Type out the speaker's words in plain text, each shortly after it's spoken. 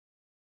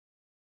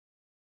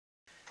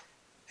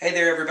Hey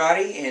there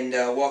everybody, and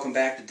welcome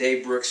back to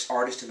Dave Brooks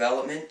Artist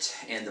Development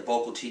and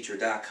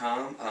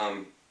thevocalteacher.com.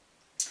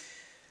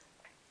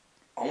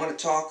 I want to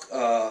talk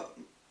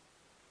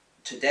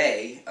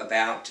today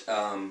about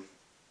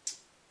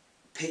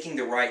picking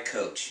the right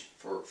coach.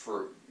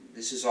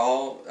 This is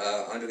all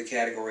under the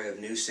category of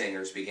new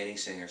singers, beginning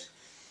singers.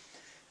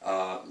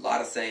 A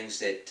lot of things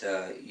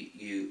that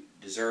you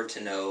deserve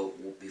to know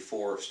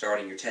before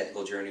starting your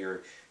technical journey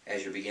or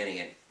as you're beginning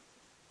it.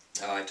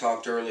 I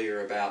talked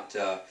earlier about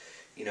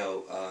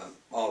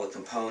all the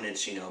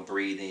components,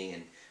 breathing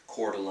and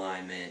chord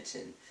alignment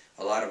and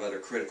a lot of other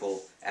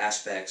critical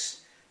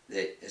aspects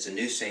that as a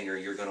new singer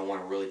you're going to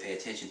want to really pay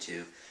attention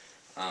to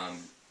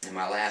in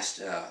my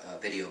last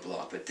video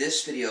blog. But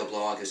this video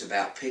blog is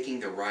about picking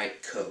the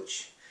right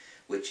coach,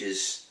 which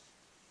is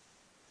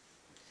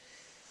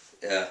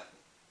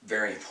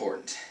very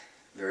important.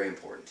 Very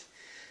important.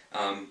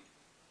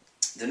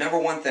 The number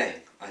one thing,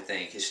 I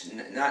think, is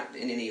not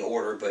in any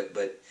order,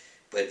 but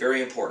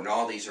very important.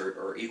 All these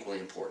are equally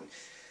important.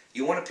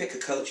 You want to pick a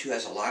coach who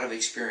has a lot of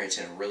experience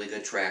and a really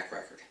good track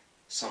record.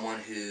 Someone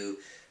who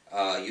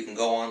you can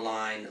go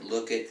online,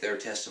 look at their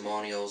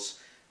testimonials,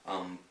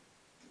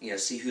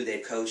 see who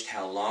they've coached,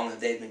 how long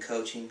have they been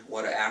coaching,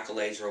 what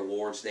accolades or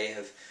awards they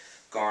have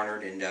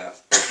garnered, and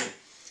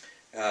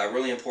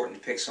really important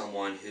to pick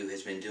someone who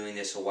has been doing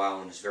this a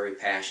while and is very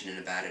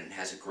passionate about it and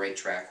has a great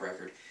track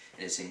record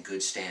and is in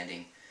good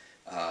standing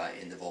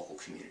in the vocal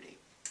community.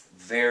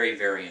 Very,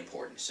 very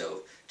important.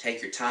 So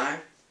take your time,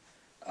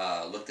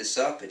 look this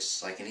up.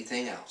 It's like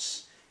anything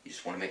else. You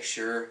just want to make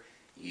sure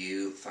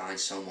you find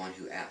someone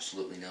who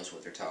absolutely knows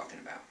what they're talking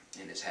about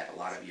and has had a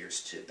lot of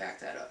years to back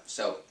that up.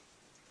 So,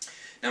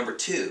 number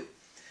two,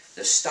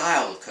 the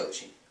style of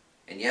coaching.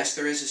 And yes,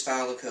 there is a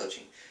style of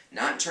coaching.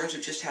 Not in terms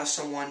of just how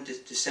someone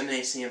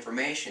disseminates the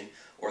information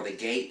or the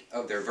gait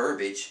of their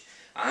verbiage.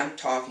 I'm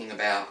talking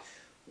about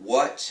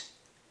what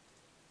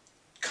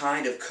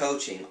kind of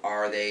coaching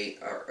are they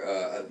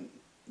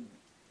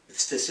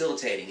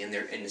facilitating in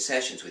the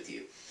sessions with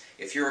you.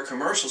 If you're a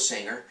commercial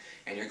singer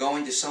and you're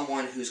going to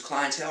someone whose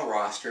clientele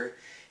roster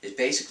is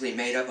basically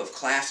made up of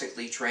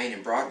classically trained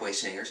and Broadway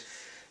singers,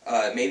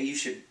 maybe you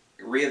should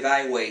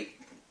reevaluate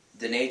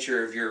the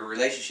nature of your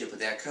relationship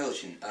with that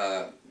coach and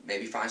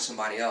maybe find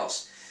somebody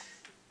else.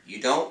 You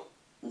don't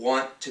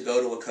want to go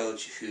to a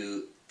coach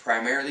who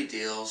primarily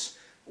deals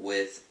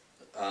with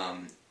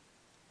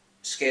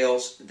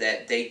scales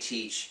that they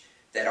teach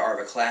that are of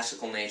a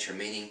classical nature,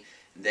 meaning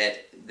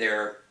that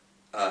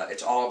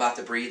it's all about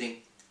the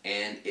breathing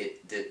and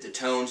the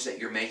tones that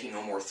you're making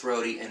are more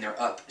throaty and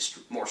they're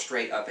more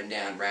straight up and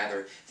down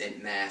rather than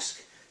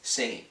mask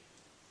singing.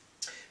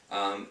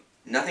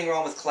 Nothing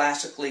wrong with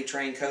classically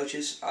trained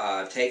coaches.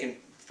 I've taken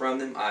from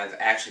them. I've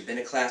actually been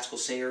a classical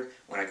singer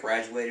when I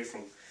graduated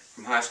from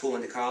high school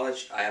into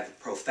college. I have a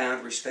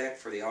profound respect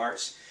for the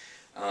arts,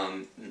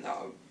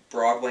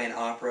 Broadway and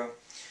opera.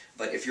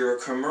 But if you're a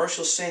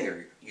commercial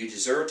singer, you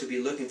deserve to be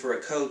looking for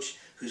a coach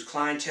whose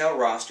clientele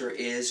roster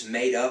is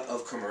made up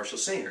of commercial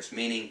singers,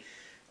 meaning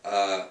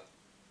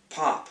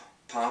pop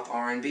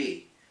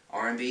R&B,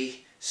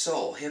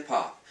 soul,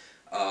 hip-hop,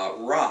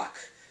 rock,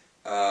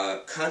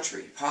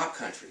 country, pop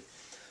country,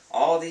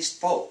 all of these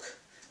folk,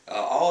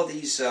 all of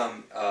these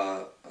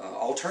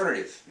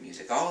alternative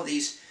music, all of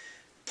these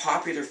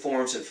popular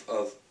forms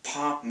of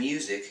pop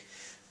music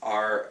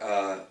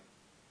are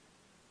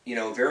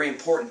very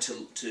important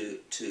to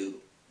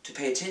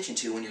pay attention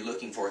to when you're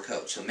looking for a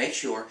coach. So make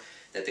sure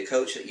that the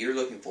coach that you're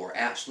looking for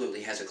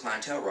absolutely has a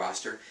clientele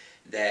roster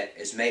that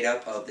is made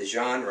up of the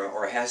genre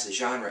or has the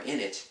genre in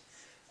it,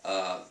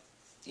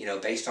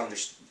 based on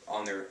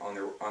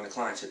the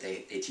clients that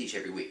they teach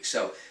every week.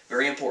 So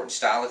very important.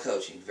 Style of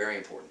coaching, very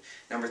important.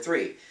 Number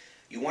three,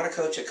 you want a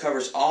coach that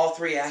covers all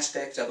three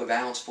aspects of a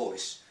balanced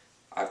voice.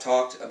 I've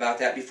talked about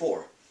that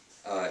before.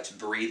 It's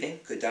breathing,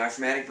 good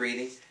diaphragmatic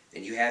breathing.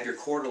 Then you have your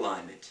chord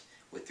alignment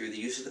through the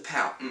use of the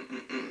pout,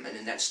 and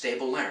then that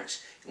stable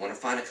larynx. You want to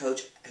find a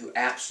coach who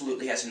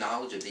absolutely has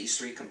knowledge of these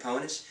three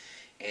components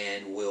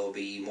and will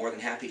be more than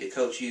happy to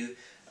coach you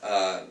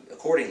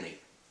accordingly.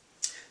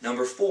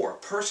 Number four,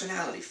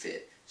 personality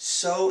fit.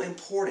 So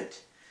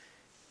important.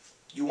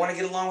 You want to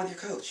get along with your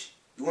coach.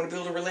 You want to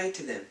be able to relate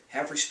to them,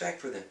 have respect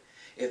for them.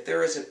 If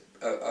there is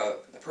a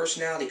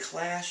personality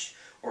clash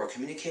or a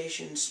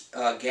communications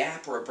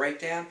gap or a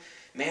breakdown,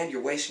 man,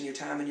 you're wasting your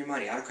time and your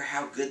money. I don't care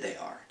how good they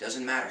are. It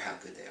doesn't matter how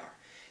good they are.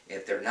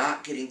 If they're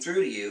not getting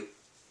through to you,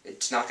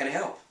 it's not going to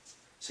help.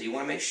 So you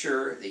want to make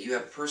sure that you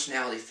have a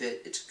personality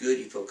fit. It's good.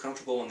 You feel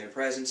comfortable in their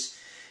presence,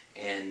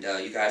 and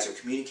you guys are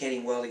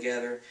communicating well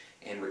together,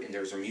 and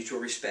there's a mutual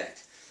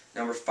respect.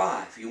 Number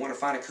five, you want to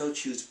find a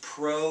coach who's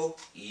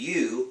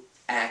pro-you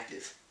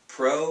active.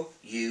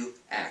 Pro-you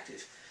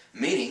active.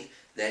 Meaning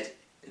that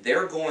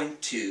they're going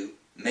to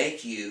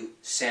make you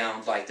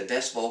sound like the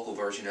best vocal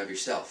version of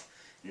yourself,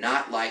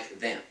 not like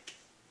them.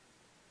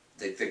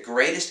 The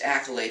greatest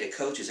accolade a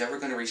coach is ever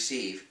going to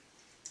receive,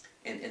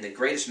 and the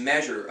greatest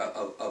measure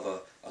of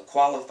a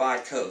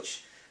qualified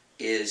coach,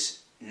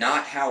 is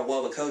not how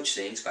well the coach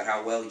sings, but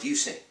how well you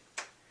sing.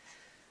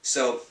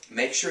 So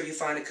make sure you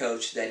find a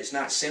coach that is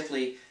not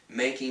simply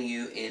making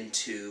you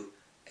into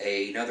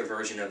another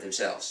version of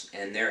themselves.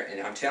 And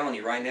I'm telling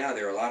you right now,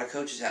 there are a lot of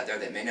coaches out there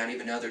that may not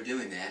even know they're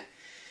doing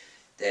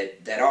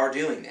that are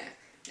doing that.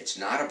 It's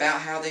not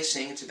about how they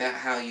sing, it's about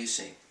how you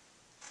sing.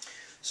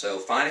 So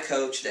find a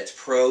coach that's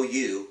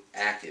pro-you,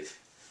 active,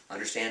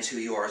 understands who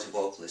you are as a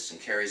vocalist,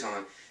 and carries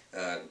on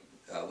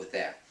with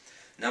that.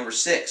 Number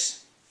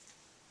 6,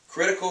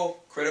 critical.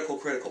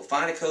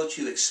 Find a coach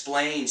who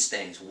explains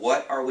things.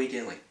 What are we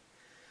doing?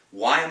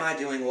 Why am I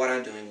doing what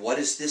I'm doing? What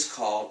is this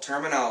called?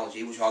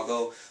 Terminology, which I'll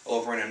go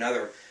over in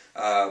another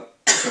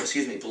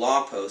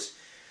blog post.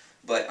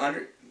 But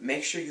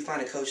make sure you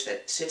find a coach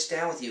that sits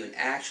down with you and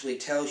actually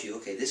tells you,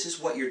 okay, this is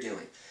what you're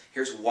doing.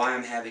 Here's why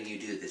I'm having you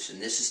do this,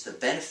 and this is the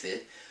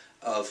benefit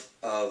of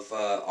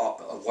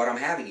what I'm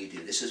having you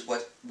do. This is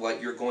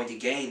what you're going to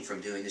gain from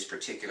doing this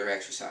particular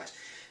exercise.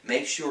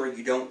 Make sure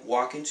you don't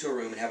walk into a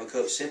room and have a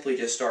coach simply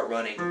just start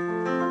running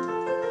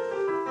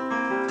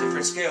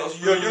different scales.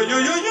 And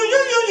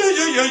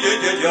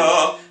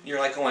you're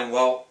like going,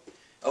 well,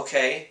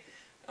 okay,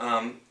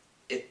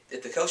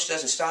 if the coach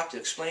doesn't stop to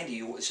explain to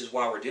you this is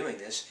why we're doing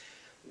this,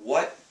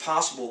 what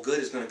possible good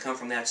is going to come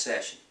from that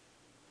session?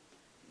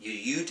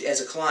 You as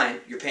a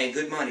client, you're paying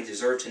good money,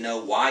 deserve to know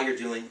why you're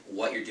doing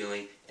what you're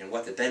doing and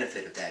what the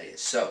benefit of that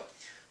is. So,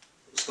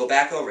 let's go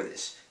back over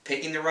this.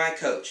 Picking the right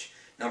coach.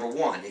 Number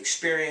 1,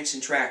 experience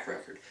and track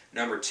record.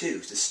 Number 2,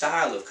 the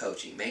style of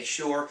coaching. Make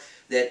sure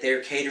that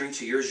they're catering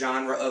to your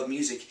genre of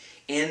music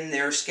in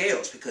their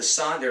scales, because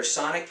there are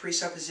sonic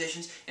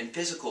presuppositions and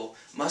physical,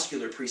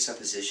 muscular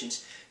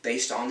presuppositions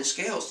based on the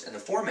scales and the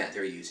format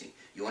they're using.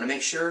 You want to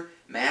make sure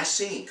mass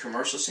singing,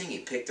 commercial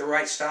singing, pick the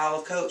right style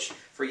of coach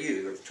for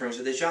you in terms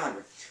of the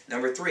genre.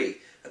 Number 3,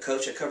 a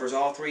coach that covers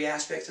all 3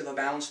 aspects of a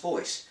balanced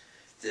voice.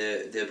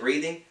 The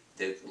breathing,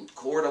 the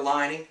chord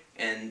aligning,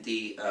 and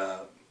the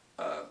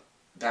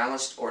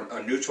balanced or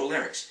neutral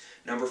larynx.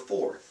 Number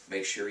 4,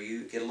 make sure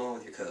you get along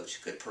with your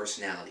coach. Good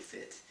personality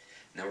fit.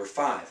 Number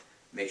 5,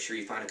 make sure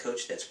you find a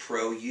coach that's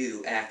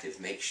pro-you, active.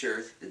 Make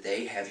sure that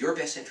they have your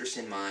best interest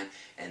in mind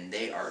and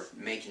they are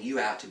making you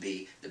out to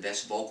be the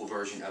best vocal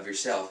version of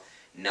yourself,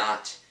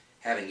 not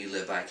having you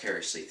live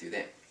vicariously through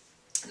them.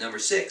 Number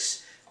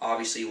 6,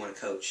 obviously you want a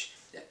coach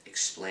that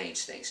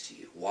explains things to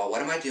you. Well,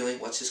 what am I doing?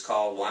 What's this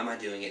called? Why am I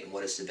doing it? And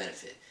what is the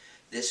benefit?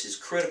 This is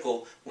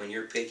critical when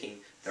you're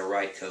picking the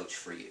right coach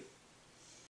for you.